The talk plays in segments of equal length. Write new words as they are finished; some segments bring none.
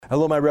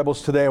Hello, my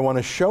rebels. Today I want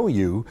to show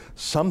you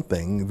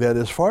something that,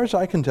 as far as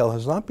I can tell,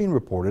 has not been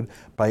reported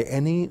by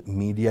any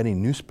media, any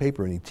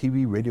newspaper, any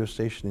TV, radio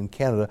station in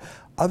Canada,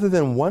 other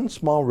than one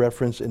small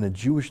reference in a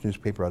Jewish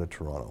newspaper out of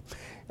Toronto.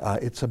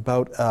 It's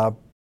about a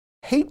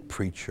hate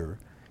preacher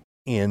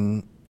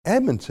in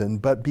Edmonton,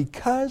 but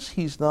because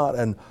he's not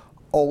an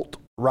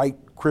alt-right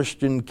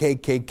Christian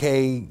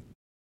KKK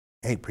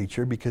hate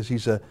preacher, because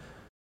he's a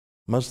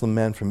Muslim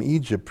man from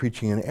Egypt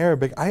preaching in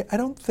Arabic, I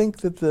don't think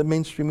that the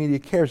mainstream media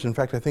cares. In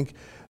fact, I think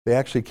they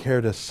actually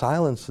care to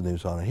silence the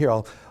news on it. Here,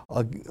 I'll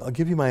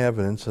give you my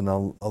evidence, and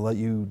I'll let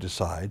you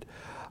decide.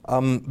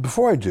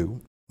 Before I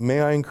do, may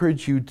I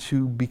encourage you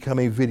to become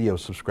a video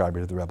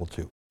subscriber to The Rebel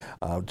 2,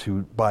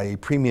 to buy a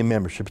premium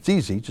membership. It's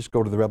easy. Just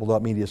go to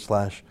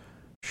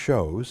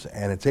therebel.media/shows,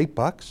 and it's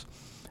 $8,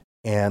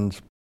 and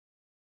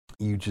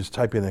you just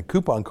type in a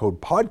coupon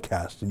code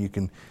podcast, and you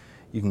can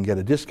get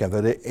a discount.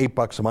 That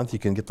 $8 a month, you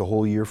can get the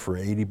whole year for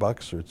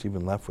 $80, or it's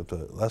even less with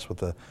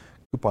the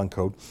coupon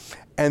code.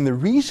 And the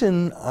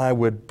reason I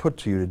would put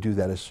to you to do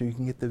that is so you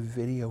can get the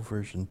video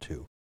version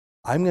too.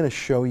 I'm going to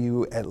show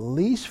you at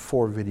least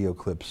 4 video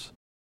clips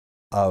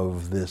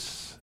of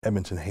this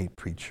Edmonton hate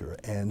preacher.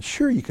 And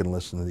sure, you can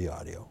listen to the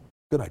audio.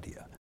 Good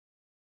idea.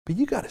 But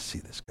you got to see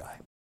this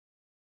guy.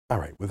 All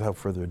right, without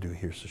further ado,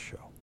 here's the show.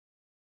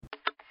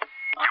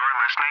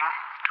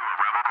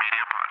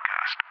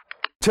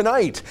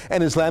 Tonight,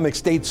 an Islamic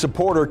State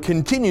supporter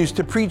continues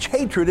to preach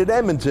hatred at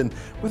Edmonton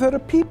without a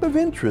peep of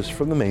interest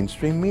from the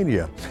mainstream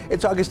media.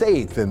 It's August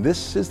 8th, and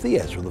this is the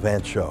Ezra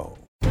Levant Show.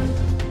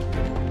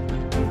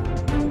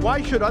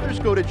 Why should others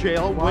go to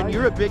jail when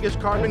you're the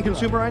biggest carbon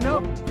consumer I know?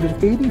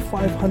 There's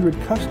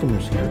 8,500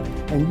 customers here,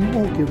 and you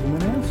won't give them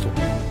an answer.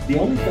 The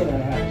only thing I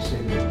have to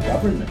say to the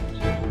government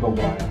about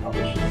why I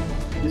publish it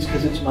is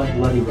because it's my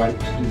bloody right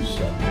to do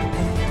so.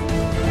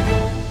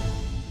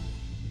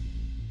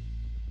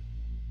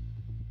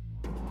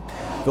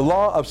 The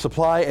law of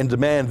supply and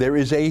demand, there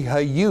is a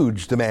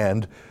huge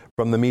demand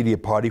from the media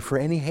party for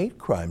any hate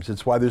crimes.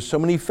 It's why there's so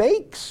many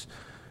fakes.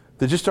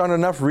 There just aren't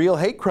enough real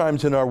hate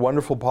crimes in our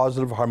wonderful,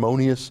 positive,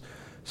 harmonious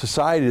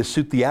society to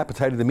suit the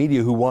appetite of the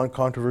media who want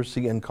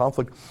controversy and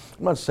conflict.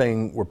 I'm not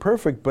saying we're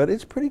perfect, but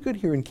it's pretty good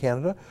here in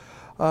Canada.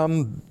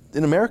 In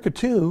America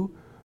too.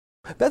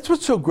 That's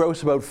what's so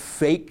gross about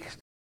fake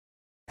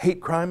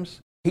hate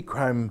crimes, hate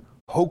crime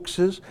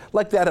hoaxes,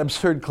 like that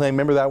absurd claim.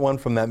 Remember that one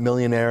from that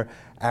millionaire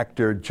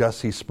actor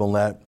Jussie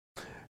Smollett,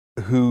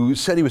 who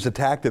said he was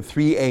attacked at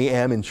 3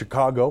 a.m. in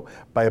Chicago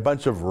by a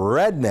bunch of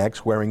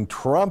rednecks wearing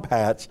Trump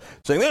hats,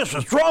 saying, "This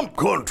is Trump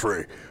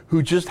country,"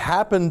 who just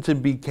happened to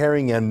be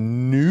carrying a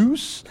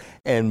noose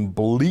and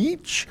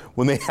bleach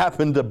when they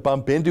happened to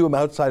bump into him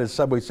outside of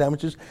Subway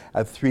sandwiches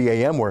at 3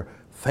 a.m., where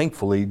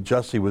thankfully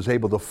Jussie was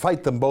able to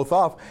fight them both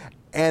off,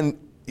 and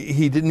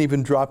he didn't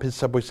even drop his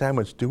Subway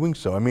sandwich doing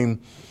so. I mean,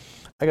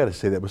 I got to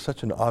say, that was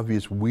such an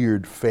obvious,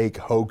 weird, fake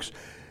hoax.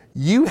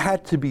 You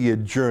had to be a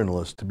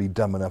journalist to be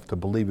dumb enough to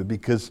believe it,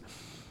 because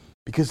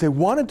they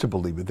wanted to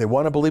believe it. They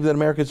want to believe that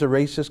America is a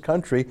racist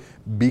country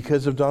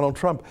because of Donald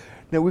Trump.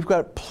 Now, we've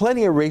got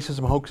plenty of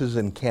racism hoaxes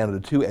in Canada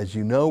too, as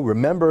you know.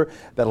 Remember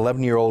that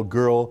 11-year-old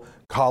girl,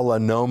 Kala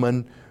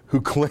Noman, who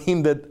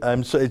claimed that, I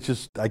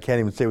can't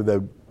even say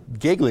without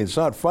giggling. It's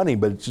not funny,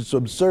 but it's just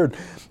absurd.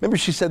 Remember,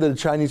 she said that a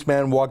Chinese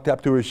man walked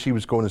up to her as she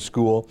was going to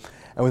school,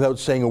 and without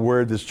saying a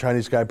word, this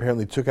Chinese guy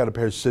apparently took out a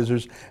pair of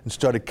scissors and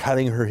started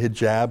cutting her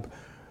hijab.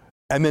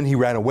 And then he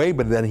ran away,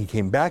 but then he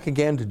came back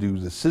again to do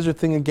the scissor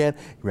thing again.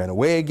 He ran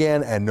away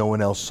again, and no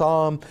one else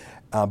saw him.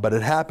 But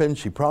it happened,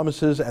 she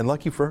promises, and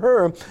lucky for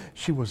her,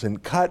 she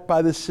wasn't cut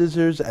by the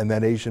scissors, and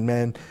that Asian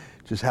man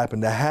just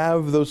happened to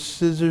have those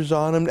scissors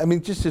on him. I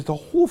mean, just the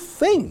whole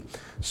thing.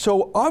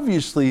 So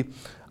obviously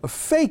a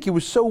fake. It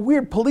was so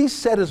weird. Police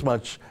said as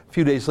much a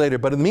few days later,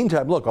 but in the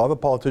meantime, look, all the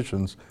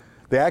politicians,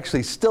 they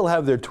actually still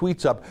have their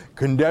tweets up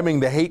condemning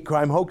the hate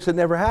crime hoax that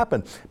never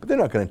happened. But they're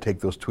not going to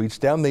take those tweets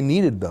down. They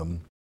needed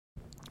them.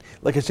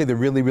 Like I say, they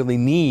really, really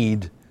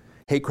need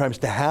hate crimes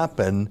to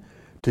happen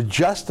to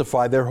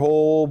justify their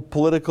whole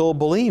political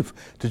belief,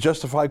 to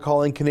justify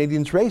calling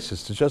Canadians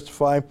racist, to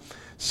justify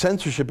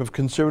censorship of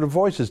conservative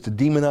voices, to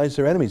demonize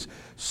their enemies.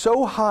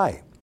 So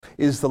high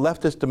is the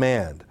leftist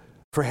demand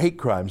for hate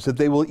crimes that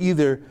they will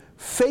either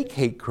fake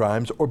hate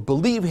crimes or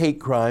believe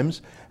hate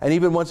crimes, and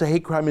even once a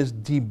hate crime is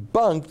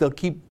debunked, they'll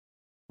keep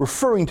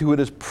referring to it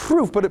as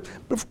proof. But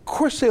of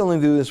course they only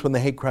do this when the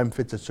hate crime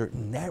fits a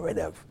certain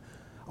narrative.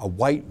 A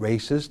white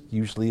racist,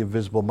 usually a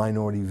visible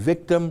minority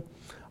victim,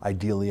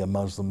 ideally a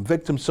Muslim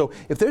victim. So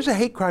if there's a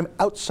hate crime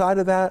outside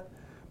of that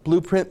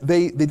blueprint,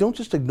 they don't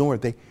just ignore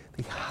it, they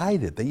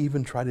hide it. They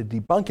even try to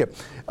debunk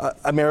it.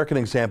 American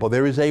example,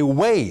 there is a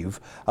wave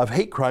of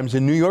hate crimes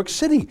in New York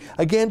City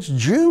against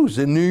Jews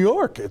in New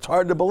York. It's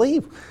hard to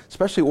believe,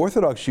 especially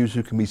Orthodox Jews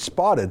who can be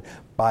spotted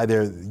by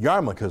their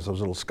yarmulkes,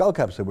 those little skull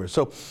caps they wear.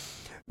 So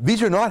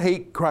these are not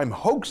hate crime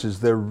hoaxes.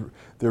 They're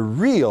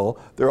real.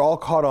 They're all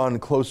caught on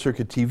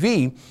closed-circuit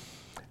TV.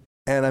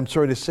 And I'm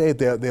sorry to say it,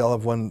 they all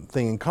have one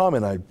thing in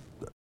common.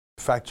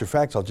 Facts are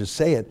facts, I'll just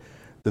say it.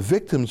 The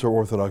victims are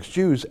Orthodox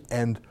Jews,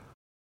 and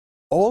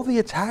all the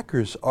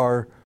attackers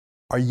are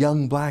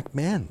young black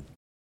men.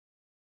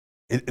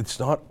 It's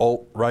not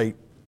alt-right,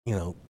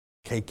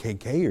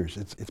 KKKers.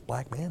 It's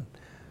black men.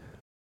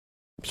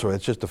 So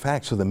it's just a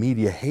fact. So the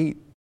media hate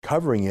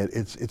covering it.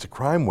 It's a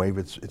crime wave.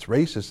 It's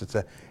racist. It's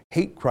a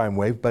hate crime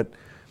wave. But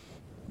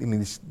I mean,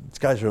 these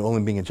guys are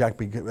only being attacked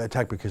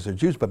because they're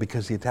Jews, but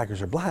because the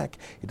attackers are black,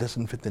 it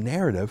doesn't fit the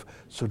narrative.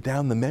 So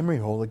down the memory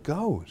hole it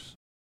goes.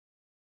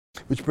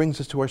 Which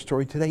brings us to our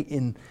story today.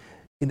 In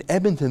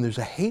Edmonton, there's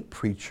a hate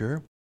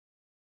preacher.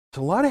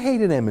 There's a lot of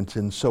hate in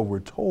Edmonton, so we're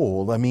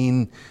told. I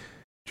mean, do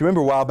you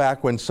remember a while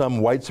back when some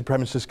white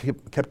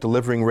supremacists kept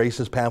delivering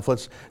racist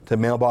pamphlets to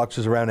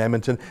mailboxes around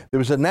Edmonton? There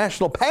was a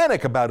national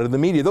panic about it in the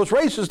media. Those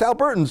racist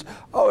Albertans,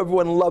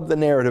 everyone loved the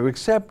narrative,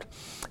 except,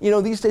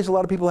 these days a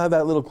lot of people have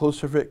that little closed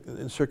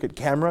circuit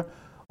camera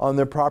on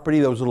their property,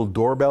 those little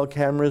doorbell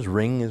cameras.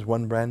 Ring is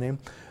one brand name.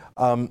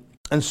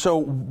 And so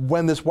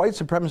when this white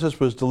supremacist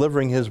was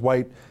delivering his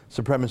white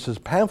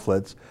supremacist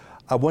pamphlets,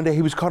 one day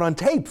he was caught on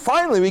tape.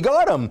 Finally, we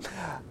got him.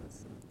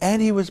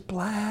 And he was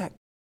black.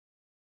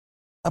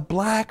 A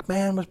black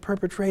man was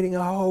perpetrating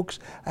a hoax,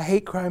 a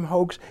hate crime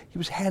hoax. He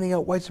was handing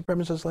out white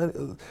supremacist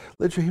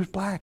literature. He was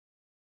black.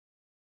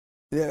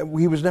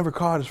 He was never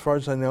caught, as far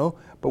as I know.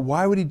 But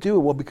why would he do it?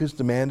 Well, because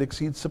demand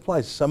exceeds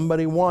supply.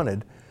 Somebody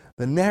wanted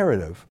the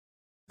narrative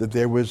that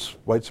there was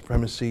white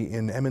supremacy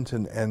in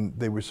Edmonton, and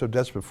they were so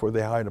desperate for it,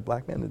 they hired a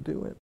black man to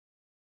do it.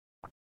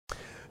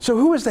 So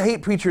who is the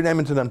hate preacher in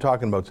Edmonton I'm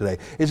talking about today?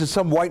 Is it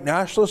some white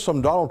nationalist,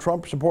 some Donald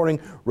Trump supporting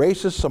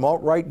racist, some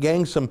alt-right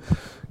gang, some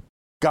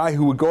guy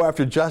who would go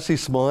after Jussie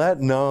Smollett?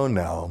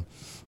 No.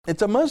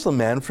 It's a Muslim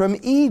man from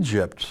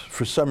Egypt.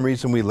 For some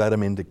reason, we let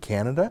him into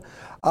Canada.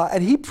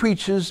 And he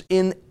preaches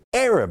in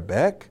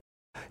Arabic.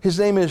 His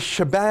name is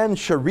Shaban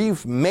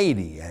Sharif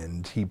Mahdi,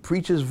 and he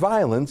preaches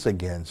violence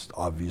against,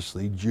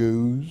 obviously,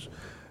 Jews,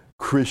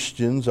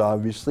 Christians,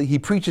 obviously. He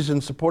preaches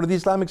in support of the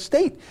Islamic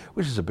State,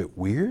 which is a bit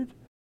weird.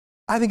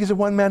 I think he's a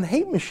one-man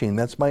hate machine.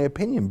 That's my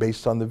opinion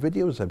based on the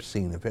videos I've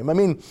seen of him. I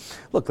mean,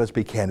 look, let's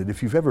be candid.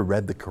 If you've ever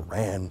read the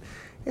Quran,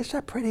 it's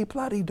a pretty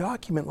bloody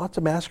document. Lots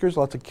of massacres,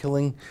 lots of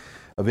killing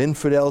of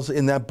infidels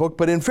in that book.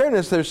 But in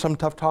fairness, there's some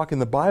tough talk in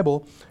the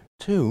Bible,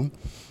 too.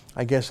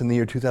 I guess in the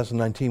year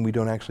 2019, we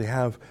don't actually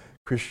have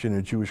Christian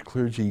or Jewish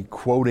clergy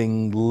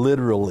quoting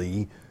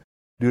literally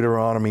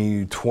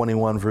Deuteronomy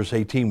 21, verse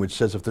 18, which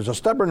says, if there's a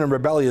stubborn and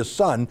rebellious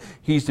son,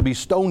 he's to be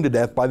stoned to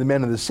death by the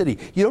men of the city.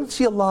 You don't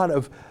see a lot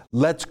of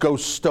let's go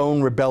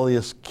stone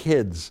rebellious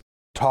kids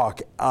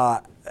talk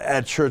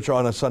at church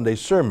on a Sunday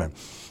sermon.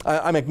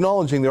 I'm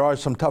acknowledging there are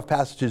some tough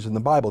passages in the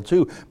Bible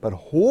too, but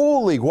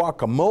holy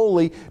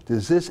guacamole,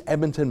 does this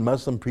Edmonton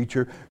Muslim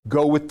preacher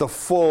go with the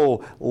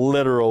full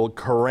literal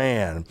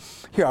Quran.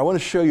 Here, I want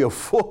to show you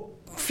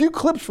a few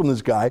clips from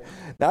this guy.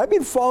 Now, I've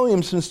been following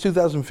him since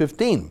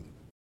 2015.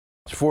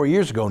 It's 4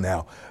 years ago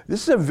now.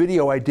 This is a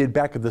video I did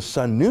back at the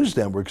Sun News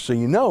Network, so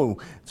you know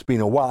it's been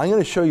a while. I'm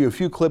going to show you a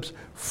few clips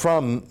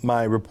from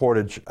my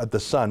reportage at the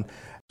Sun.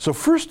 So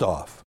first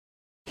off,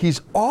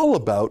 he's all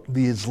about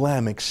the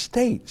Islamic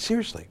State.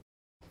 Seriously.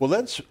 Well,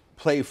 let's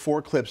play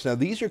 4 clips. Now,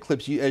 these are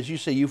clips, as you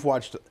say, you've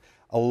watched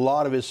a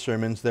lot of his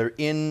sermons. They're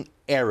in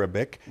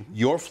Arabic.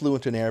 You're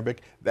fluent in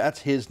Arabic. That's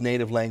his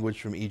native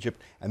language from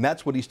Egypt. And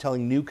that's what he's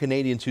telling new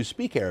Canadians who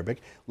speak Arabic.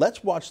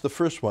 Let's watch the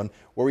first one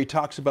where he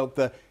talks about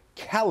the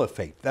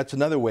Caliphate. That's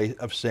another way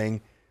of saying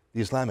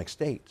the Islamic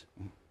State.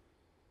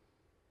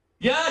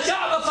 يا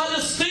شعب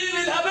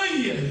فلسطين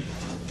الأبية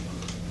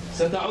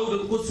ستعود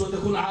القدس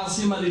وتكون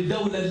عاصمة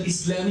للدولة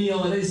الإسلامية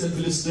وليس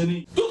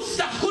الفلسطينية.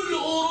 تفتح كل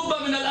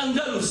أوروبا من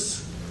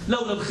الأندلس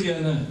لولا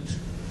الخيانات.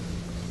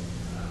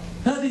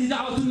 هذه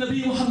دعوة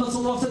النبي محمد صلى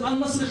الله عليه وسلم.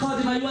 النصر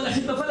قادم أيها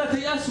الأحبة فلا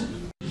تيأسوا.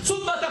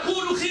 ثم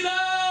تكون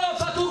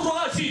خلافة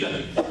راشدة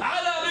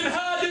على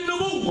منهاج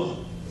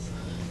النبوة.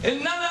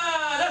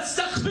 إننا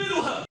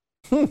نستقبلها.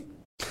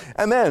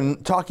 And then,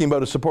 talking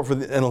about his support for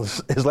the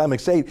Islamic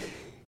State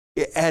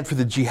and for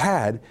the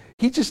jihad,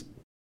 he just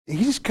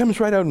comes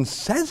right out and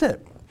says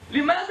it.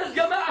 لماذا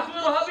الجماعة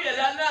الإرهابية؟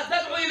 لأنها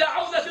تدعو إلى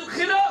عودة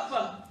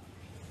الخلافة.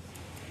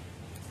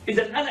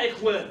 إذا أنا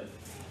إخوان،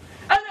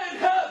 أنا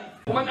إرهابي،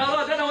 ومن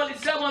أرادنا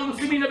والإسلام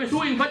والمسلمين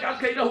بسوء فاجعل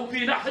كيده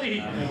في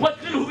نحره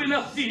وادخله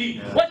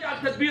بنفسه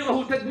واجعل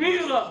تدبيره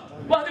تدميرا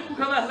واهلكه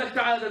كما أهلكت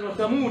عادا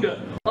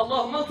وثمودا.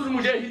 اللهم انصر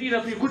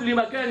المجاهدين في كل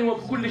مكان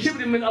وفي كل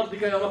شبر من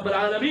أرضك يا رب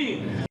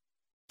العالمين.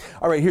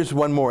 All right, here's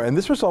one more. And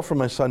this was all from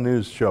my Sun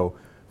News show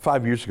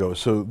 5 years ago.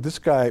 So this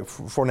guy,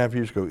 4.5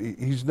 years ago,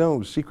 he's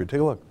no secret. Take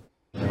a look.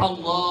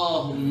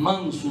 اللهم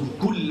انصر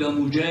كل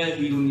مجاهد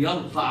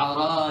يرفع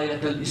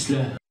راية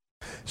الإسلام.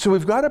 So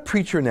we've got a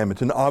preacher in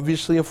Edmonton,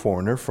 obviously a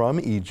foreigner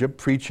from Egypt,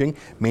 preaching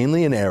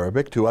mainly in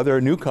Arabic to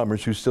other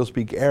newcomers who still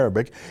speak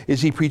Arabic.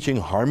 Is he preaching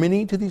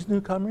harmony to these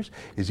newcomers?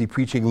 Is he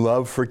preaching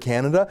love for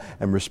Canada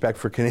and respect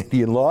for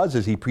Canadian laws?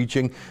 Is he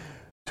preaching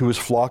to his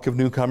flock of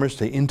newcomers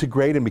to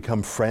integrate and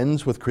become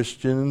friends with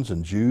Christians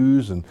and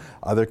Jews and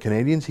other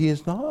Canadians? He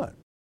is not.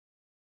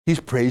 He's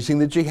praising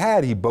the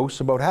jihad. He boasts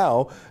about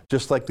how,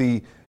 just like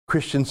the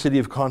Christian city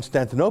of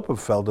Constantinople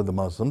fell to the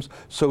Muslims,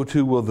 so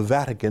too will the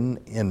Vatican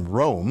in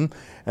Rome,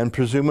 and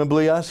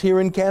presumably us here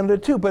in Canada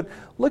too. But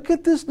look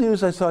at this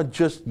news I saw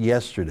just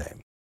yesterday.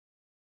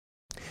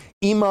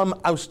 Imam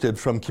ousted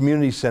from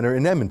community center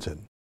in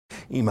Edmonton.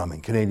 Imam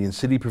in Canadian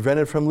city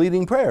prevented from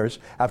leading prayers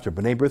after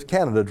B'nai B'rith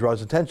Canada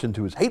draws attention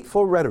to his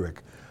hateful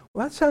rhetoric.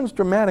 Well, that sounds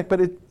dramatic,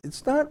 but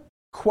it's not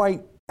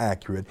quite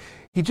accurate.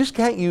 He just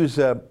can't use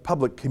a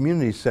public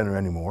community center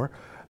anymore.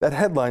 That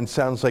headline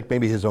sounds like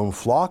maybe his own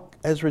flock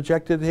has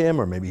rejected him,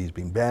 or maybe he's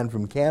been banned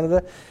from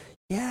Canada.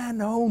 Yeah,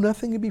 no,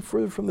 nothing could be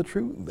further from the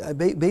truth.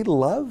 They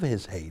love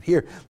his hate.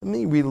 Here, let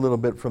me read a little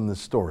bit from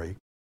this story.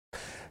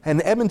 An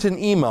Edmonton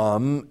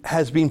imam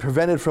has been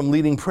prevented from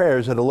leading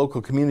prayers at a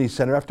local community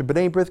center after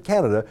B'nai B'rith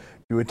Canada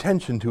drew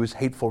attention to his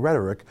hateful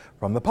rhetoric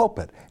from the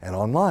pulpit and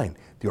online.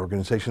 The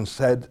organization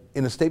said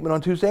in a statement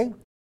on Tuesday,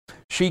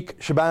 Sheikh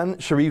Shaban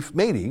Sharif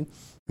Mahdi,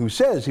 who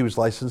says he was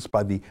licensed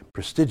by the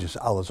prestigious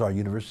Al-Azhar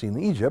University in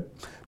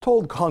Egypt,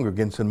 told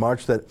congregants in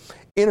March that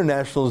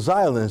international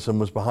Zionism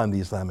was behind the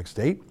Islamic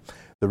State,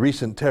 the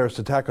recent terrorist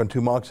attack on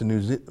two mosques in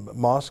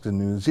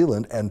New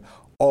Zealand, and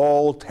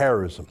all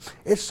terrorism.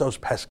 It's those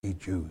pesky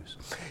Jews.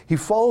 He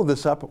followed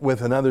this up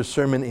with another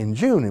sermon in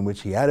June in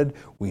which he added,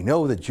 "We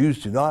know that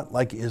Jews do not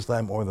like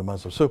Islam or the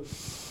Muslims." So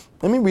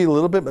let me read a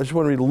little bit. I just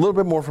want to read a little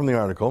bit more from the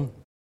article.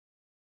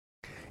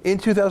 In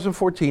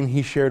 2014,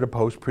 he shared a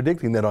post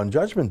predicting that on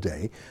Judgment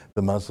Day,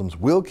 the Muslims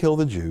will kill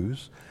the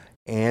Jews.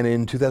 And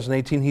in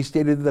 2018, he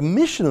stated that the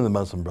mission of the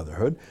Muslim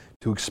Brotherhood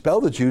to expel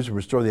the Jews and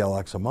restore the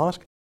Al-Aqsa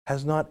Mosque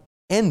has not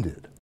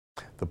ended.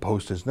 The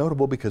post is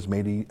notable because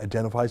Mahdi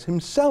identifies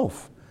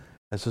himself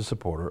as a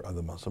supporter of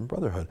the Muslim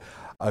Brotherhood.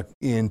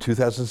 In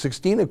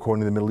 2016,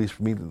 according to the Middle East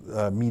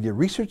Media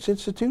Research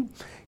Institute,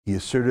 he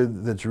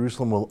asserted that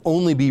Jerusalem will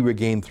only be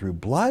regained through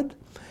blood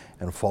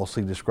and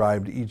falsely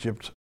described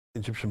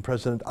Egyptian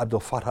President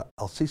Abdel Fattah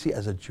al-Sisi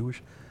as a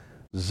Jewish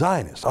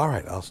Zionist. All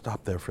right, I'll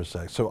stop there for a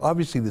sec. So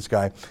obviously this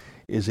guy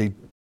is a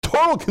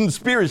total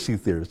conspiracy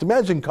theorist.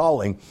 Imagine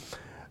calling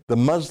the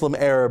Muslim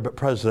Arab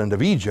president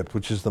of Egypt,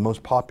 which is the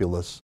most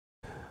populous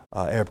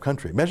Arab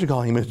country. Imagine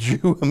calling him a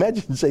Jew.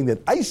 Imagine saying that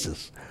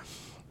ISIS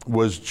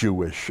was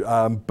Jewish.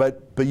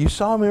 But you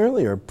saw him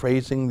earlier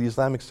praising the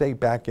Islamic State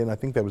back in, I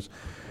think that was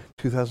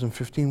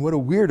 2015. What a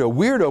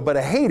weirdo, but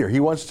a hater. He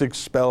wants to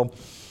expel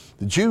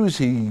the Jews.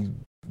 He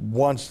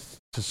wants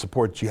to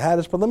support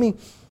jihadists. But let me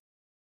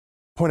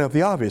point out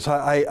the obvious.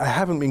 I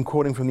haven't been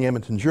quoting from the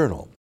Edmonton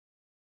Journal.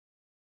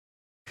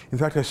 In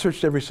fact, I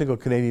searched every single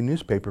Canadian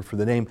newspaper for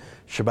the name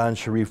Shaban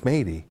Sharif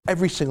Mahdi.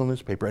 Every single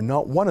newspaper, and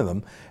not one of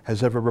them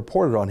has ever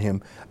reported on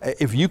him.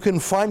 If you can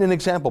find an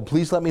example,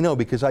 please let me know,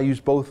 because I use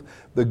both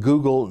the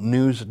Google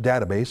News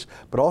database,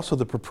 but also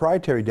the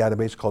proprietary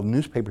database called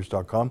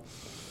newspapers.com.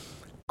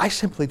 I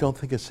simply don't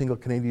think a single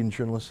Canadian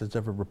journalist has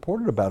ever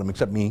reported about him,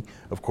 except me,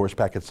 of course,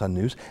 back at Sun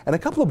News, and a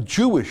couple of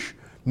Jewish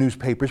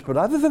newspapers. But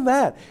other than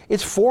that,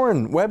 it's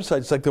foreign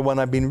websites like the one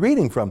I've been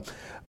reading from.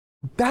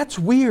 That's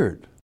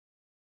weird.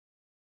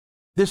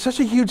 There's such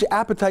a huge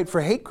appetite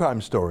for hate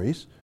crime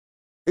stories.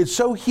 It's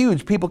so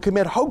huge, people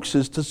commit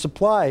hoaxes to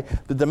supply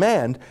the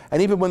demand,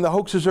 and even when the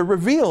hoaxes are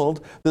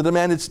revealed, the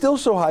demand is still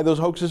so high, those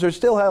hoaxes are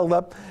still held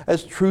up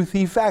as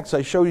truthy facts.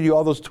 I showed you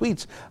all those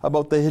tweets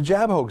about the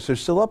hijab hoax. They're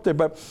still up there.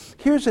 But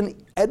here's an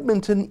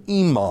Edmonton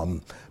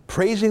imam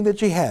praising the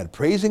jihad,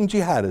 praising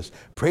jihadists,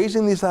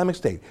 praising the Islamic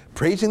State,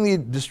 praising the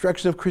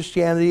destruction of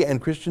Christianity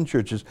and Christian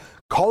churches,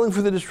 calling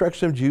for the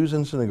destruction of Jews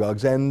and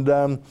synagogues, and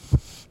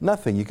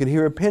nothing. You can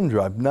hear a pin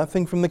drop,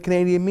 nothing from the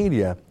Canadian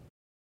media.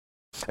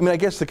 I mean, I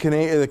guess the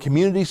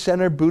community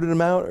center booted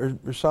him out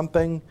or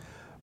something,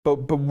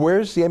 but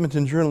where's the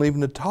Edmonton Journal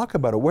even to talk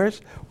about it?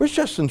 Where's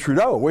Justin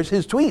Trudeau? Where's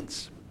his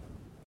tweets?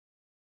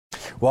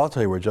 Well, I'll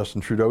tell you where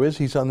Justin Trudeau is.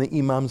 He's on the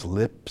imam's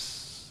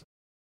lips.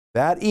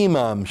 That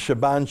imam,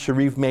 Shaban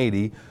Sharif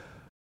Mahdi,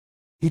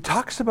 he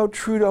talks about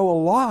Trudeau a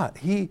lot.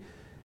 He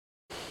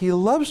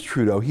loves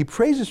Trudeau. He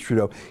praises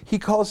Trudeau. He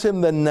calls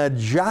him the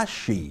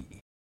Najashi.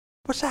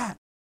 What's that?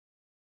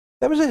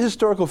 That was a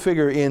historical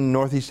figure in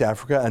Northeast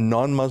Africa, a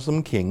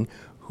non-Muslim king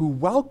who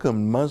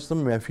welcomed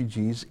Muslim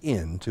refugees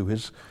into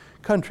his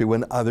country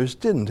when others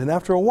didn't. And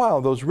after a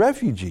while, those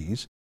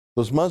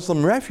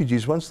Muslim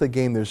refugees, once they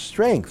gained their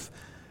strength,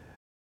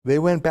 they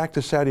went back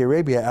to Saudi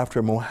Arabia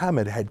after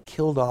Muhammad had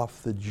killed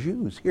off the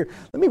Jews. Here,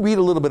 let me read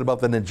a little bit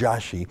about the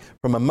Najashi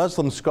from a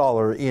Muslim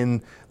scholar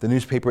in the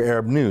newspaper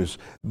Arab News.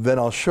 Then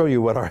I'll show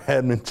you what our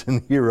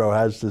Edmonton hero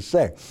has to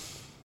say.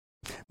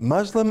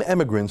 Muslim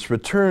emigrants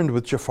returned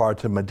with Jafar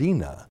to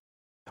Medina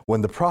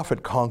when the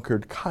Prophet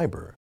conquered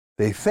Khyber.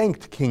 They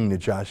thanked King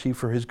Najashi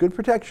for his good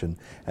protection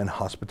and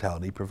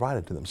hospitality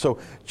provided to them. So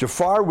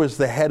Jafar was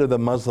the head of the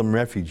Muslim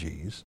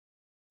refugees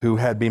who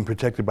had been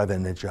protected by the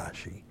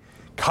Najashi.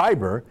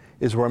 Khyber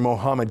is where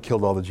Muhammad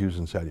killed all the Jews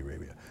in Saudi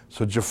Arabia.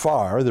 So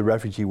Jafar, the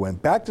refugee,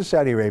 went back to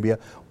Saudi Arabia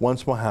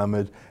once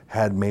Muhammad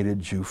had made it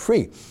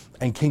Jew-free.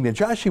 And King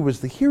Najashi was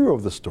the hero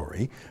of the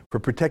story for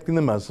protecting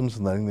the Muslims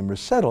and letting them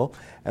resettle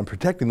and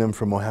protecting them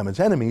from Muhammad's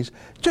enemies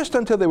just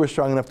until they were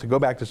strong enough to go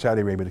back to Saudi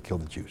Arabia to kill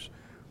the Jews.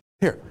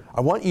 Here, I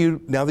want you,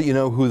 now that you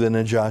know who the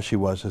Najashi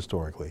was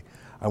historically,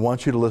 I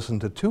want you to listen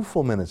to 2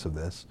 full minutes of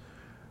this.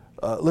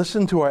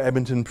 Listen to our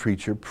Edmonton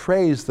preacher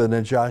praise the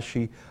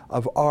Najashi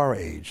of our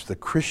age, the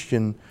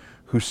Christian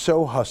who's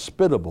so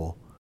hospitable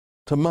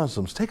to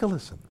Muslims. Take a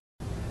listen.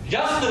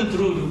 جاستن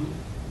ترودو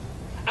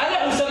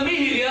أنا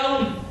أسميه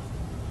اليوم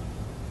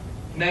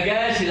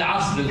نجاشي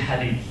العصر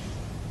الحديث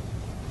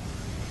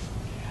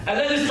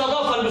الذي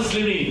استضاف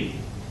المسلمين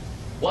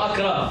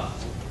وأكرمهم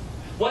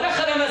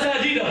ودخل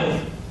مساجدهم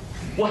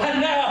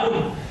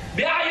وهنأهم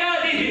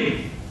بأعيادهم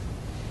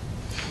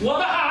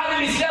ومحى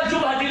عن الإسلام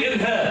شبهة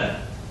الإرهاب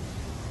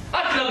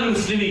أكرم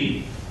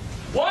المسلمين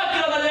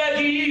وأكرم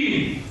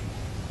اللاجئين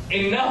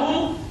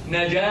إنه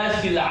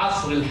نجاشي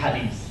العصر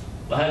الحديث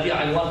وهذه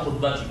عنوان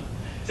خطبتي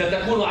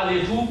ستكون على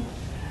اليوتيوب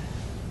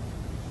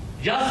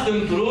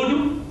جاستن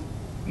ترودو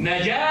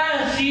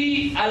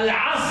نجاشي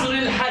العصر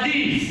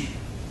الحديث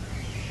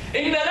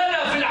إن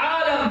لنا في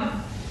العالم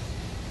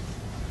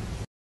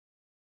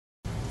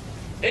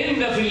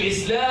إن في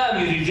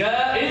الإسلام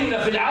رجال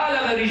إن في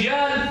العالم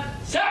رجال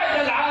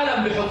سعد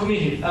العالم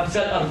بحكمهم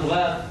أمثال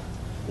أردوغان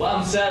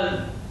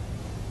وأمثال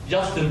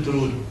جاستن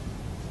ترودو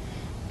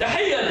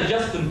تحية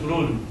لجاستن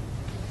ترودو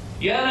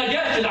يا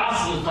نجاة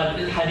العصر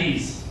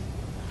الحديث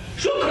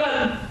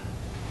شكرا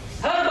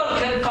هربل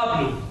كان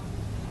قبله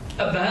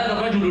أما هذا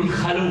الرجل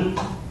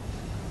الخلوق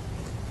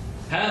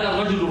هذا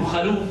الرجل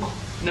الخلوق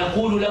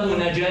نقول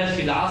له نجاة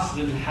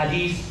العصر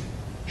الحديث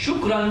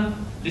شكرا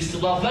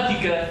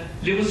لاستضافتك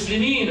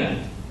لمسلمين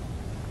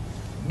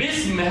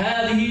باسم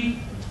هذه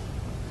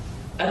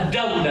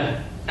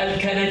الدولة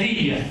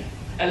الكندية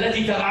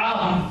التي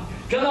ترعاهم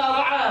كما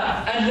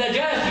رعى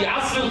النجاشي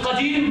عصر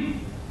القديم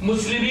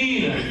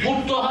مسلمين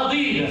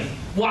مضطهدين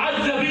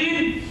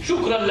معذبين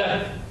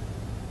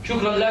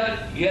شكرا لك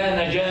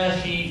يا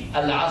نجاشي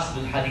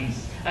العصر الحديث.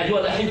 أيها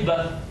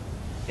الأحبة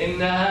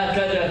إن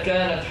هكذا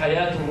كانت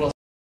حياة الرسول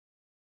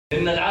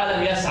إن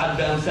العالم يسعد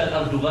بأمثال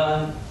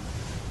أردوغان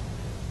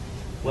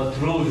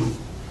وترودو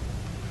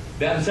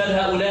بأمثال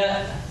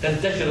هؤلاء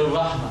تنتشر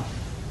الرحمة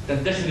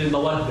تنتشر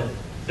المودة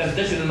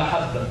تنتشر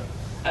المحبة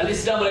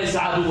الإسلام ليس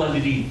عدوا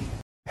لدين.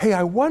 Hey,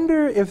 I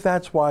wonder if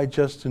that's why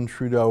Justin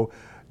Trudeau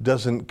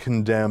doesn't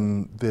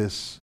condemn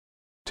this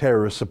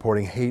terrorist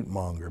supporting hate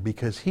monger,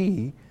 because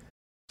he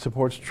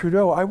supports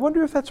Trudeau. I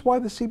wonder if that's why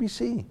the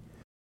CBC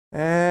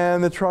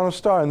and the Toronto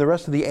Star and the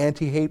rest of the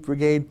anti-hate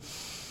brigade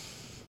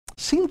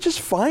seem just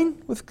fine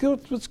with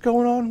what's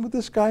going on with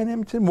this guy in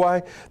Edmonton,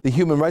 why the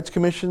Human Rights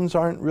Commissions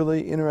aren't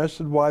really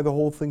interested, why the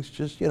whole thing's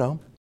just,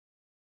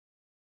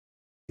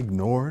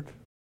 ignored.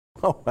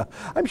 Oh,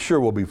 I'm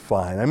sure we'll be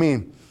fine. I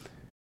mean,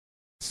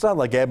 it's not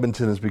like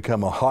Edmonton has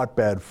become a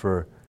hotbed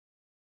for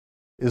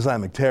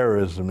Islamic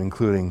terrorism,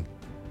 including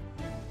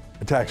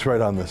attacks right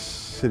on the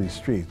city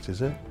streets,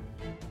 is it?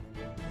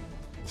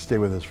 Stay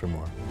with us for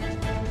more.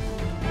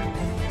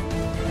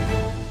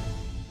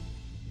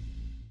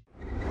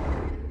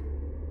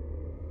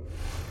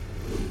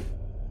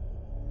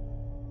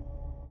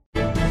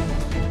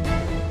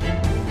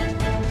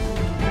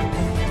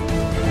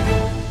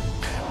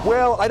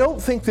 Well, I don't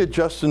think that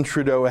Justin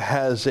Trudeau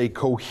has a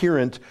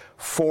coherent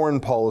foreign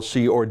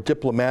policy or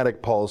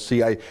diplomatic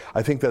policy. I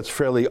think that's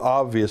fairly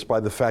obvious by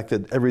the fact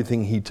that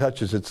everything he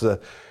touches, it's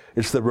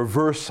the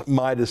reverse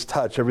Midas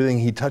touch. Everything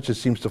he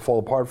touches seems to fall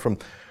apart, from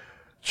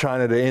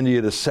China to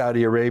India to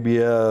Saudi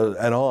Arabia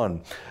and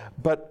on.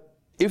 But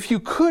if you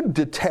could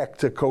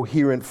detect a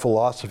coherent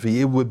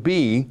philosophy, it would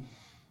be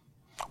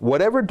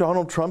whatever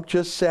Donald Trump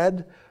just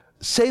said,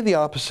 say the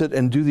opposite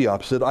and do the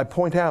opposite. I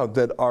point out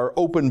that our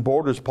open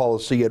borders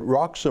policy at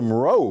Roxham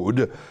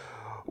Road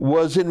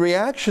was in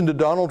reaction to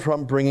Donald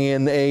Trump bringing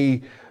in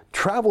a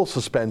travel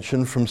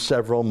suspension from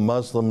several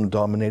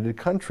Muslim-dominated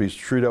countries.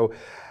 Trudeau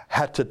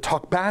had to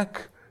talk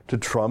back to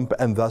Trump,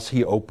 and thus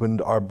he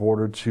opened our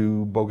border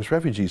to bogus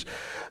refugees.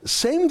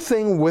 Same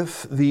thing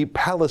with the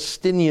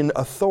Palestinian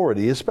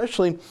Authority,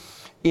 especially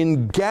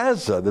in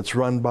Gaza, that's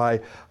run by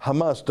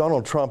Hamas.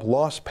 Donald Trump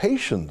lost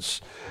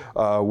patience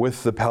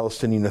with the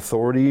Palestinian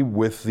Authority,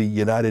 with the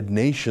United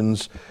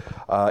Nations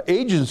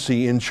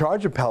agency in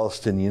charge of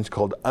Palestinians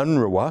called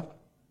UNRWA,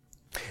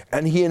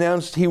 and he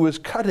announced he was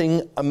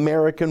cutting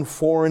American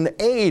foreign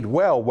aid.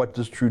 Well, what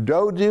does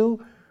Trudeau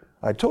do?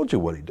 I told you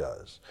what he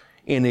does.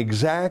 In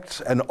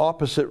exact and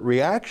opposite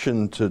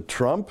reaction to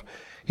Trump,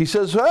 he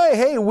says,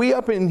 hey, we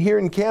up in here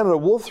in Canada,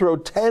 we'll throw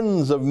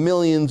tens of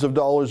millions of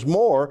dollars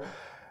more,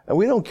 and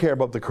we don't care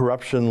about the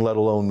corruption, let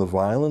alone the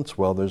violence.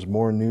 Well, there's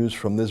more news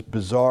from this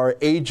bizarre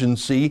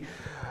agency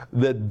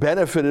that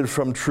benefited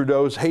from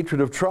Trudeau's hatred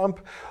of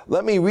Trump.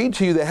 Let me read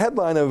to you the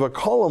headline of a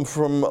column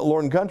from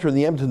Lorne Gunter in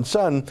the Edmonton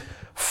Sun.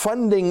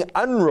 Funding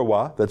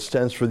UNRWA, that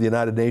stands for the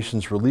United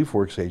Nations Relief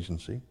Works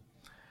Agency,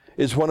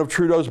 is one of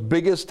Trudeau's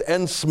biggest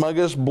and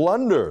smuggest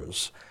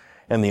blunders.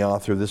 And the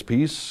author of this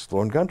piece,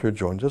 Lorne Gunter,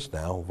 joins us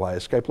now via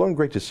Skype. Lorne,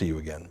 great to see you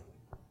again.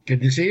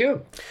 Good to see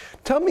you.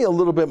 Tell me a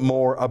little bit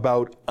more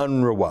about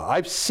UNRWA.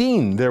 I've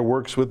seen their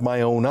works with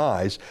my own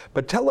eyes,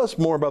 but tell us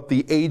more about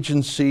the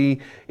agency,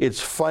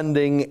 its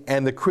funding,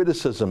 and the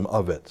criticism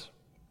of it.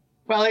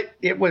 Well,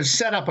 it was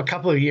set up a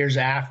couple of years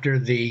after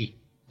the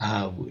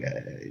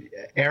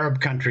Arab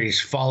countries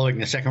following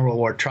the Second World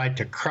War tried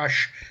to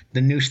crush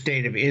the new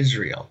state of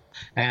Israel.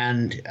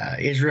 And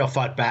Israel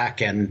fought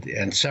back,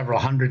 and several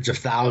hundreds of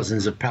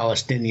thousands of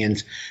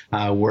Palestinians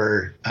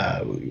were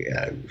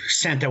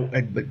sent,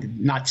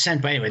 not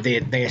sent, but anyway,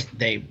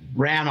 they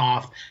ran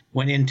off,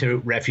 went into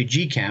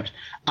refugee camps.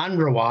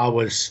 UNRWA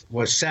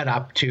was set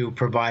up to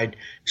provide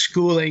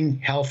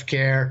schooling,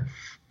 healthcare,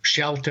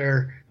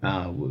 shelter,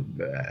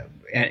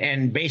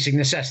 and basic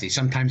necessities,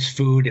 sometimes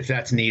food if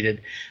that's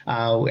needed.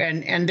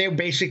 And they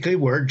basically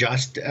were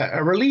just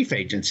a relief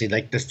agency,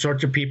 like the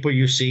sorts of people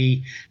you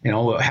see,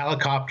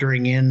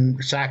 helicoptering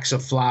in sacks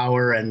of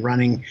flour and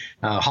running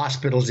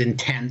hospitals in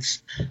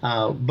tents.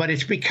 But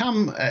it's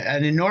become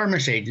an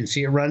enormous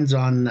agency. It runs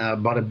on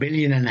about $1.5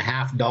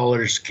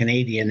 billion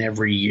Canadian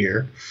every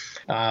year.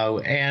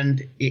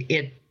 And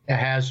it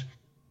has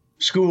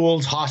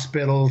schools,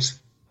 hospitals.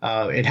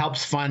 It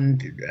helps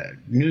fund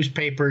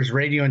newspapers,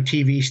 radio and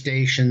TV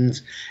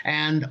stations,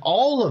 and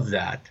all of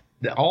that,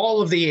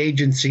 all of the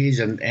agencies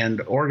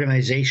and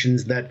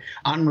organizations that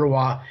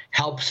UNRWA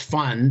helps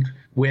fund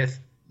with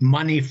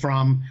money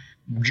from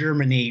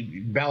Germany,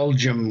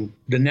 Belgium,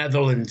 the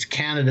Netherlands,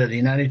 Canada, the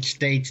United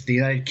States, the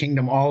United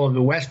Kingdom, all of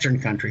the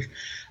Western countries.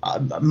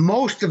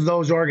 Most of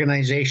those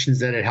organizations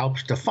that it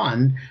helps to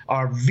fund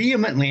are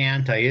vehemently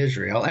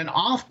anti-Israel and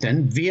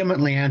often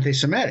vehemently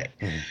anti-Semitic.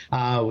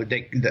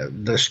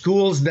 The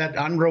schools that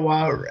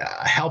UNRWA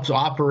helps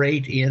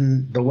operate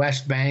in the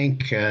West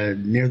Bank,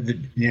 near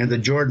the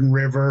Jordan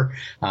River,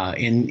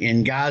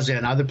 in Gaza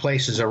and other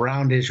places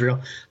around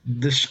Israel,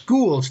 the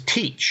schools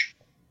teach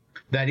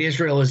that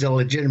Israel is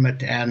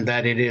illegitimate and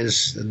that it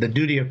is the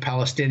duty of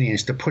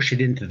Palestinians to push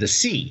it into the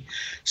sea.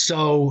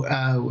 So,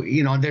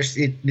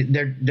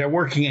 they're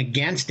working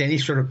against any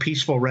sort of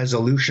peaceful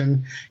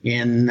resolution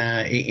in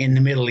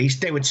the Middle East.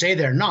 They would say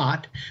they're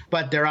not,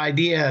 but their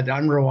idea at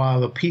UNRWA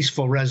of a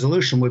peaceful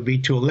resolution would be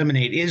to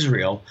eliminate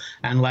Israel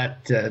and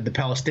let the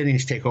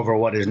Palestinians take over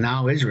what is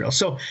now Israel.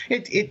 So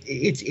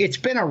it's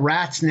been a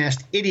rat's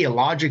nest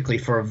ideologically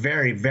for a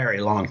very, very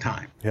long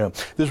time. Yeah.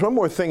 There's one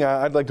more thing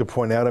I'd like to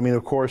point out. I mean,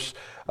 of course,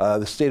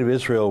 the State of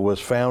Israel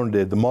was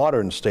founded, the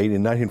modern state,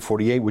 in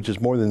 1948, which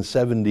is more than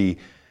 70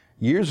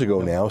 years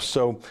ago now.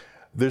 So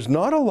there's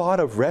not a lot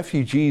of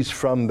refugees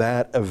from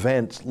that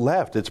event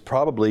left. It's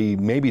probably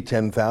maybe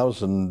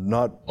 10,000,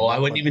 not... Oh, I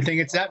wouldn't even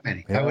think it's that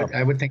many. Yeah.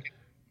 I would think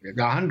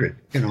 100,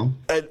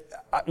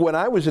 When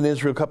I was in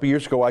Israel a couple of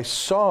years ago, I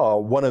saw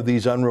one of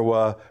these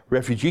UNRWA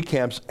refugee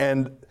camps,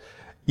 and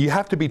you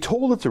have to be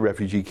told it's a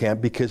refugee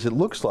camp because it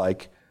looks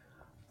like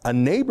a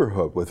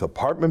neighborhood with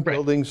apartment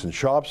buildings and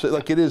shops.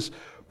 Like, it is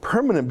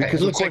permanent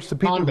because, of course, the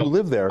people who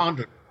live there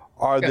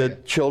are the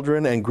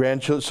children and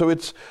grandchildren. So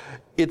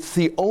it's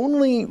the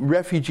only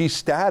refugee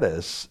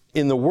status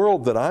in the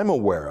world that I'm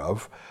aware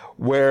of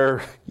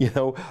where,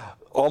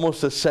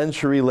 almost a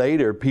century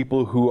later,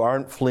 people who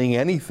aren't fleeing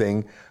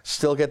anything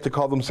still get to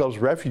call themselves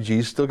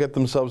refugees, still get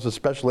themselves a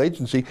special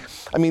agency.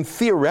 I mean,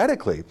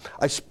 theoretically,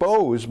 I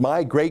suppose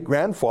my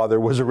great-grandfather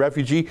was a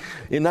refugee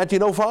in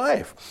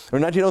 1905 or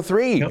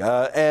 1903,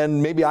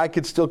 and maybe I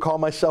could still call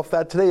myself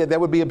that today. That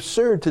would be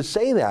absurd to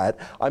say that.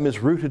 I'm as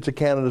rooted to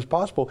Canada as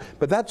possible,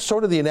 but that's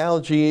sort of the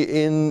analogy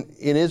in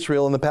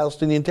Israel and the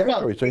Palestinian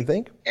territories, don't you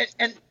think?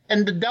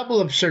 And the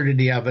double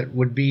absurdity of it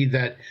would be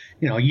that,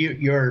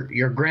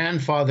 your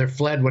grandfather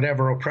fled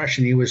whatever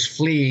oppression he was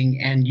fleeing,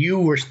 and you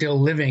were still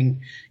living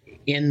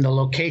in the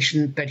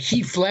location that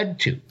he fled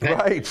to.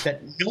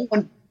 That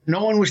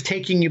no one was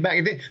taking you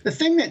back. The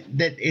thing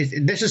that is,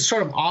 this is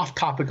sort of off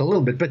topic a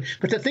little bit, but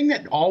the thing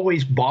that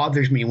always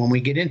bothers me when we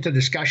get into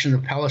discussion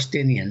of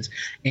Palestinians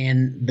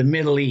in the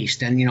Middle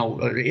East and,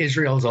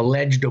 Israel's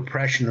alleged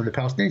oppression of the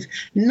Palestinians,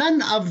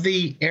 none of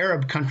the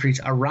Arab countries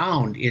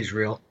around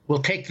Israel will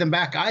take them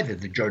back either.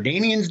 The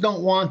Jordanians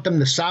don't want them.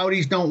 The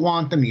Saudis don't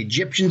want them. The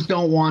Egyptians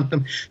don't want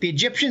them. The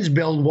Egyptians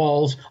build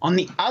walls on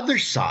the other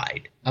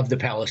side of the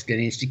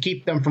Palestinians to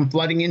keep them from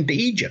flooding into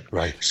Egypt.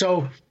 Right.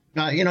 So,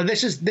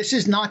 this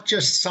is not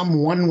just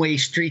some one-way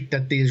street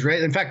that the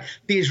Israelis. In fact,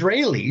 the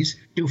Israelis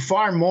do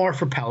far more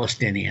for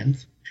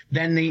Palestinians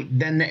than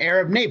the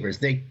Arab neighbors.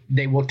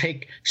 They will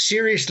take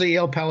seriously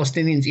ill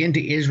Palestinians into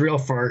Israel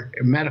for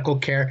medical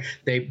care.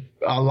 They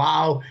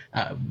allow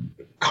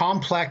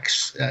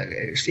complex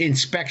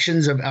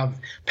inspections of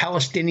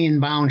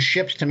Palestinian-bound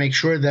ships to make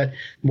sure that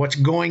what's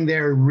going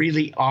there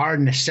really are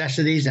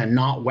necessities and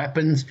not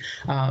weapons.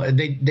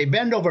 They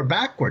bend over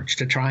backwards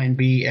to try and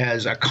be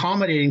as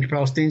accommodating to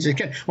Palestinians as they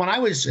can. When I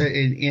was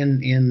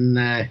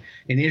in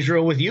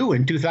Israel with you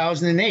in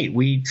 2008,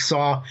 we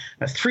saw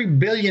a $3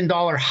 billion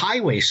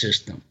highway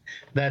system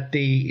that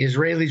the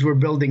Israelis were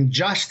building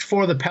just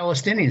for the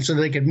Palestinians so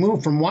they could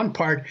move from one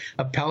part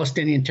of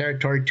Palestinian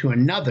territory to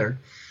another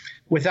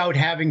without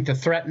having to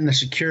threaten the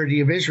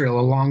security of Israel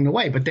along the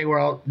way. But they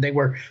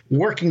were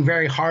working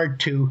very hard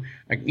to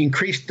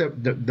increase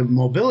the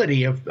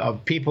mobility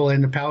of people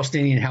in the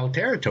Palestinian-held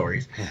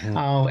territories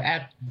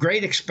at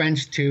great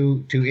expense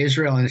to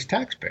Israel and its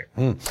taxpayers.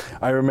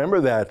 I remember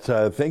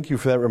that. Thank you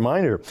for that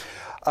reminder.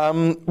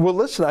 Well,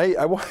 listen,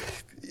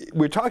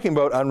 we're talking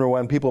about UNRWA,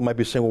 and people might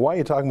be saying, well, why are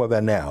you talking about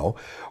that now?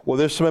 Well,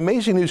 there's some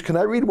amazing news. Can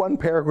I read one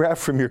paragraph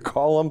from your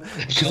column?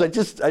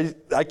 Because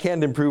I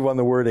can't improve on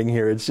the wording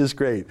here. It's just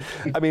great.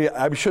 I mean,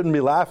 I shouldn't be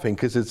laughing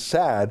because it's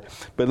sad,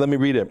 but let me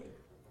read it.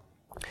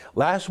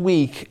 Last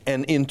week,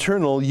 an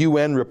internal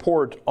UN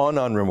report on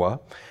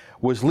UNRWA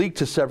was leaked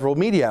to several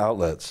media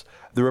outlets.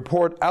 The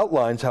report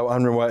outlines how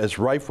UNRWA is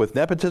rife with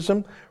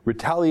nepotism,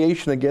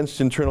 retaliation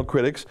against internal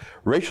critics,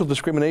 racial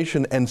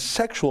discrimination, and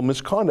sexual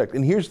misconduct.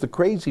 And here's the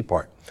crazy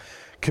part.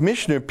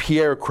 Commissioner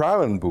Pierre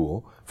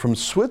Krahenbuhl from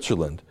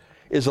Switzerland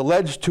is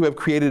alleged to have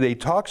created a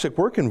toxic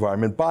work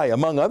environment by,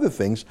 among other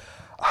things,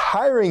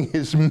 hiring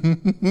his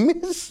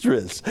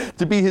mistress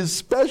to be his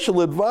special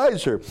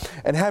advisor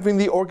and having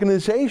the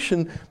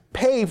organization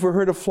pay for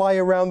her to fly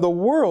around the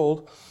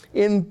world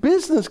in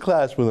business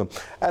class with him.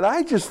 And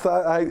I just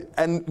thought,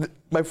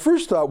 my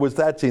first thought was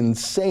that's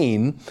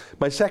insane.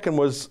 My second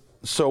was,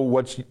 so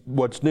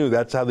what's new?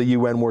 That's how the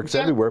UN works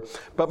everywhere.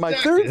 But my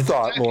third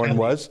thought, Lauren,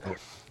 was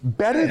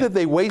better that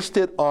they waste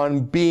it on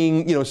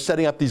being,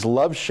 setting up these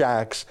love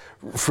shacks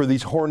for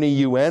these horny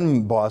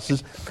UN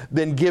bosses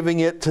than giving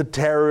it to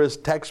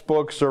terrorist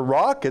textbooks or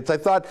rockets. I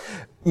thought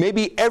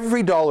maybe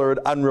every dollar at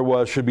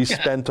UNRWA should be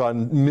spent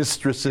on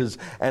mistresses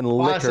and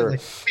liquor,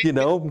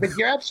 But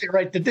you're absolutely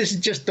right that this is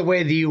just the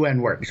way the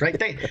UN works, right?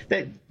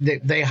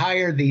 They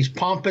hire these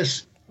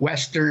pompous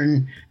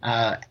Western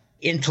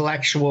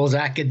intellectuals,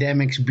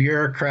 academics,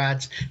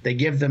 bureaucrats. They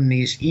give them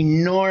these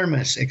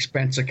enormous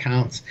expense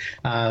accounts.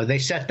 They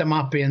set them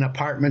up in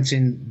apartments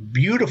in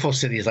beautiful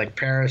cities like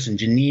Paris and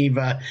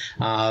Geneva.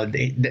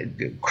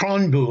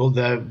 Krahenbuhl,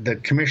 the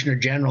Commissioner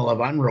General of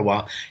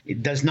UNRWA,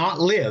 does not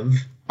live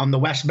on the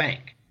West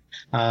Bank.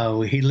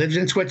 He lives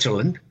in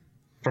Switzerland,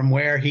 from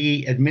where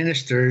he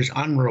administers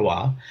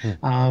UNRWA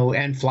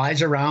and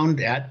flies around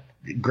at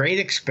great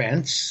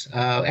expense.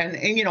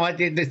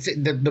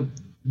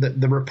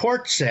 The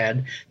report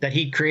said that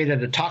he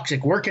created a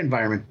toxic work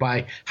environment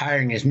by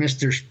hiring his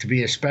mistress to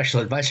be a special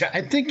advisor.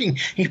 I'm thinking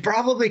he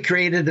probably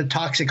created a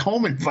toxic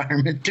home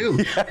environment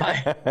too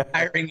by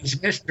hiring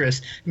his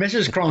mistress.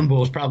 Mrs.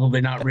 Krahenbuhl is probably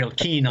not real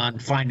keen on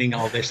finding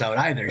all this out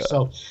either.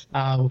 So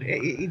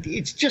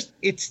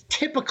it's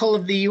typical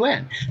of the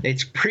UN.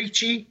 It's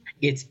preachy,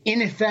 it's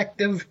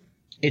ineffective,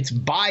 it's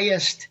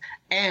biased,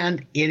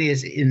 and it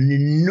is an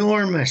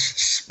enormous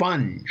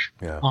sponge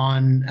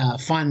on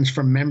funds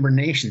from member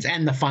nations.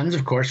 And the funds,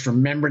 of course,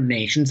 from member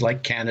nations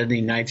like Canada and the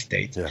United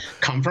States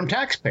come from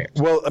taxpayers.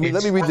 Well, let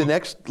me read the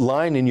next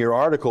line in your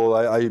article.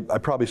 I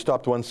probably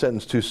stopped one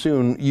sentence too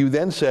soon. You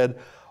then said,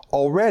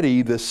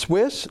 already the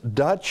Swiss,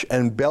 Dutch,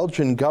 and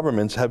Belgian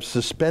governments have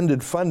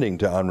suspended funding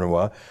to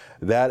UNRWA.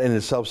 That in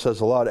itself says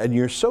a lot. And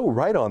you're so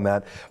right on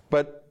that.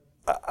 But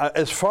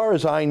as far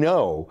as I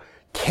know,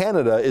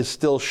 Canada is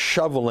still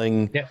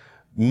shoveling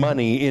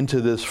money into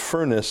this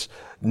furnace.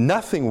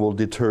 Nothing will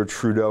deter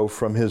Trudeau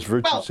from his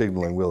virtue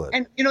signaling, will it?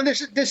 And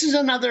this is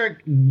another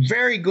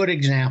very good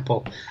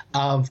example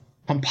of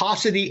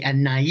pomposity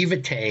and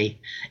naivete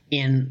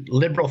in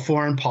liberal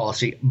foreign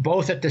policy,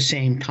 both at the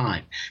same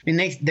time. I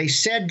mean, they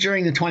said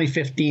during the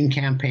 2015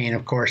 campaign,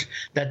 of course,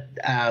 that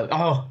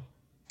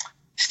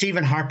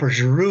Stephen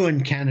Harper's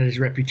ruined Canada's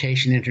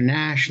reputation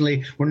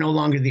internationally. We're no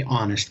longer the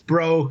honest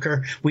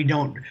broker. We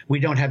don't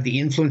have the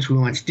influence we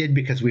once did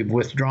because we've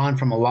withdrawn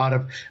from a lot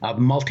of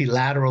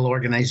multilateral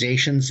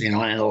organizations.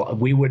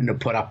 And we wouldn't have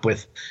put up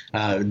with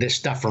this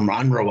stuff from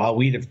UNRWA.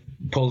 We'd have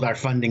pulled our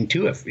funding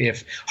too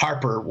if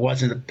Harper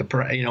wasn't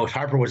if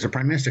Harper was the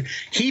prime minister.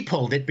 He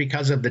pulled it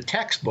because of the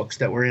textbooks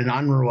that were in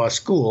UNRWA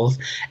schools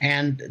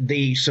and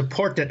the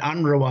support that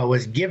UNRWA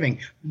was giving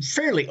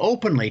fairly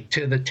openly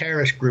to the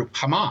terrorist group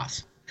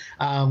Hamas.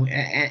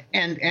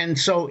 And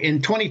so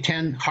in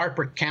 2010,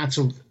 Harper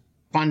canceled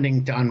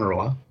funding to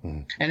UNRWA.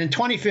 And in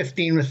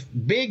 2015, with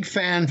big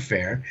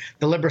fanfare,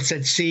 the Liberals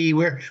said, see,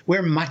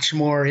 we're much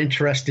more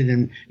interested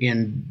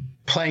in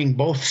playing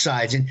both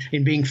sides,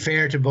 in being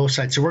fair to both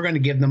sides. So we're going to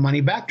give the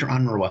money back to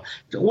UNRWA.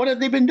 So what have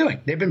they been doing?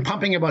 They've been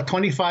pumping about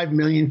 25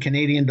 million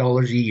Canadian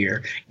dollars a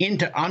year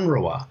into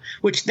UNRWA,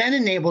 which then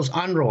enables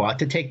UNRWA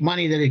to take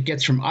money that it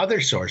gets from other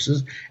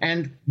sources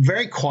and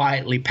very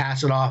quietly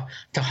pass it off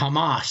to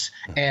Hamas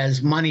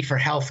as money for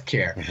health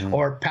care,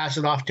 or pass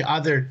it off to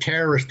other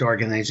terrorist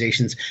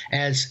organizations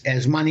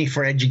as money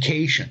for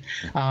education.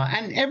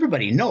 And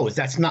everybody knows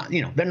that's not,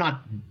 they're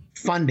not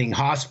funding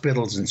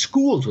hospitals and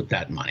schools with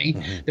that money.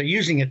 They're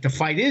using it to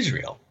fight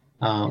Israel.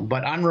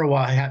 But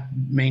UNRWA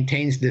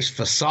maintains this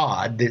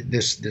facade,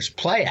 this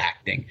play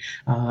acting,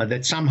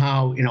 that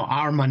somehow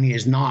our money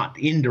is not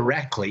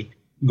indirectly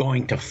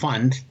going to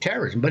fund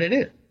terrorism, but it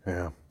is.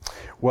 Yeah.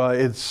 Well,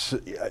 it's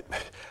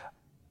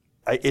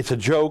it's a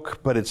joke,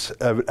 but it's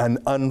an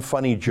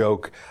unfunny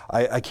joke.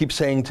 I keep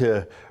saying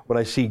when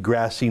I see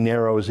Grassy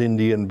Narrows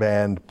Indian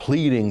band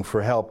pleading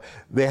for help,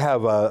 they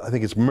have, I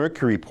think it's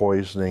mercury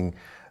poisoning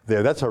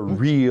there. That's a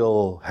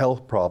real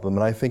health problem.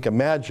 And I think,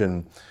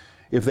 imagine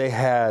if they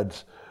had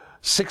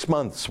 6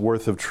 months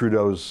worth of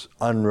Trudeau's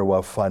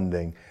UNRWA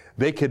funding,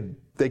 they could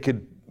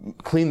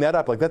clean that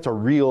up. Like, that's a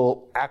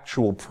real,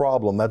 actual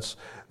problem. That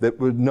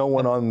no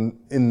one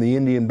in the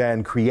Indian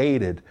band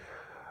created.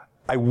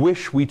 I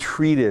wish we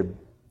treated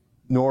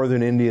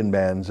northern Indian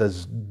bands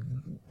as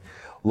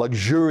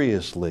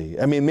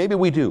luxuriously. I mean, maybe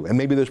we do, and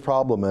maybe there's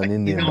problem in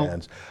Indian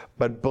bands.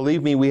 But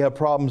believe me, we have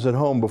problems at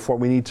home before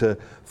we need to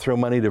throw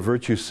money to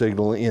virtue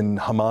signal in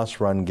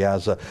Hamas-run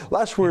Gaza.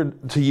 Last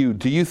word to you.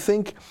 Do you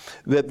think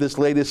that this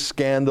latest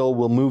scandal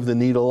will move the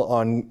needle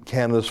on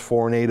Canada's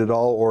foreign aid at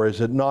all, or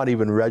is it not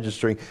even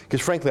registering?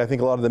 Because frankly, I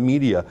think a lot of the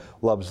media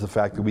loves the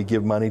fact that we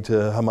give money to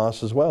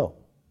Hamas as well.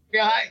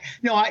 Yeah,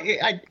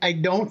 I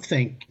don't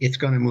think it's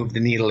going to move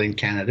the needle in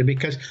Canada,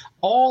 because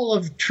all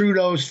of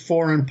Trudeau's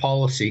foreign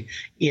policy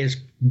is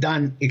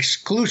done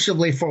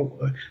exclusively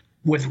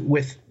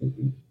with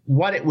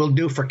what it will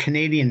do for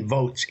Canadian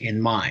votes in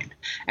mind.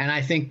 And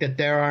I think that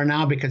there are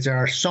now, because there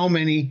are so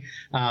many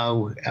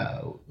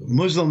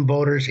Muslim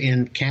voters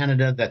in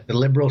Canada that the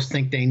Liberals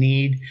think they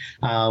need,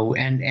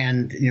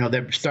 and you know,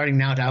 they're starting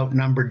now to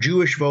outnumber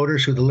Jewish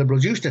voters who the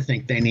Liberals used to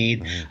think they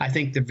need. I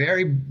think the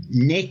very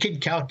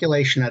naked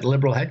calculation at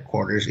Liberal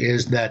headquarters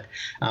is that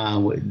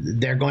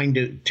they're going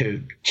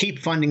to keep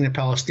funding the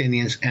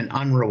Palestinians and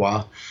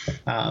UNRWA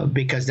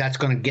because that's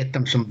going to get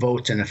them some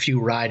votes in a few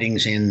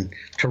ridings in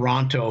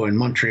Toronto and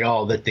Montreal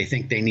that they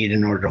think they need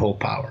in order to hold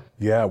power.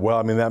 Yeah, well,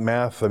 I mean, that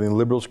math, I mean,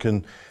 Liberals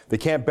they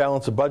can't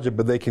balance a budget,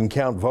 but they can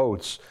count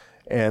votes.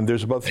 And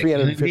there's about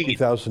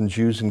 350,000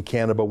 Jews in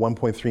Canada, about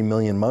 1.3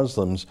 million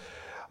Muslims.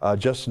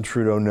 Justin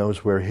Trudeau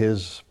knows where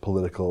his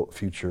political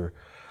future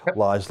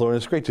lies. Lorne,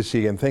 it's great to see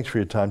you again. Thanks for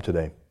your time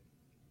today.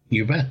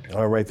 You bet.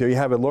 All right, there you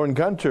have it. Lorne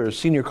Gunter,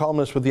 senior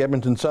columnist with the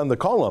Edmonton Sun. The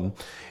column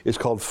is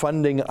called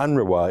Funding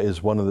UNRWA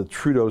is one of the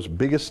Trudeau's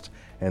biggest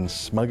and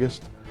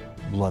smuggest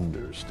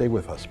blunders. Stay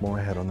with us. More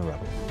ahead on The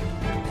Rebel.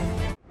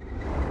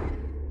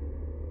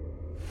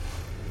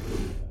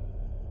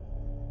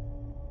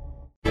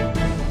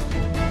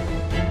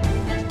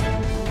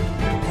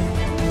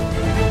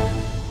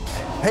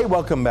 Hey,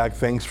 welcome back.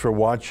 Thanks for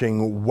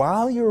watching.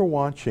 While you're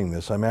watching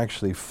this, I'm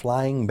actually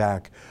flying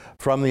back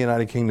from the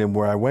United Kingdom,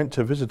 where I went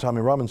to visit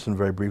Tommy Robinson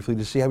very briefly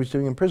to see how he's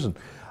doing in prison.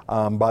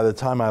 By the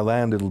time I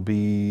land, it'll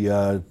be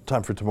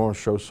time for tomorrow's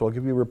show, so I'll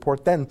give you a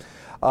report then.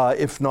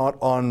 If not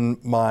on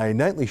my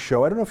nightly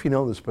show, I don't know if you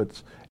know this,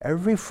 but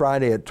every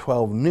Friday at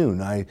 12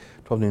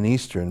 noon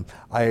Eastern,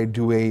 I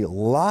do a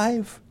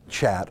live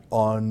chat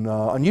on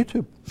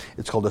YouTube.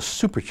 It's called a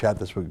super chat.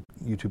 That's what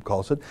YouTube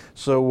calls it.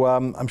 So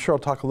I'm sure I'll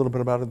talk a little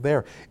bit about it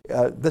there.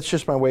 That's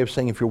just my way of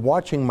saying, if you're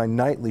watching my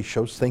nightly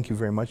shows, thank you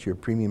very much. You're a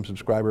premium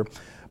subscriber.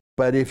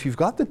 But if you've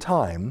got the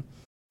time,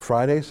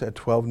 Fridays at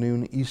 12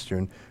 noon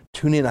Eastern,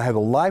 tune in. I have a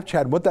live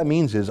chat. What that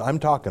means is I'm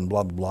talking,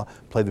 blah, blah, blah,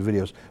 play the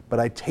videos, but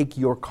I take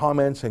your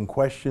comments and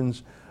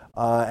questions,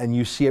 and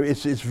you see,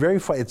 it's very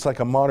fun. It's like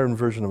a modern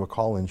version of a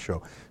call-in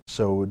show.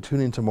 So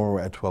tune in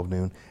tomorrow at 12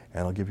 noon,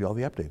 and I'll give you all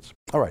the updates.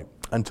 All right,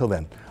 until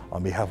then,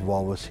 on behalf of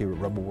all of us here at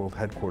Rebel World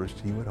Headquarters,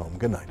 to you at home,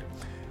 good night,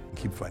 and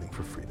keep fighting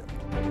for freedom.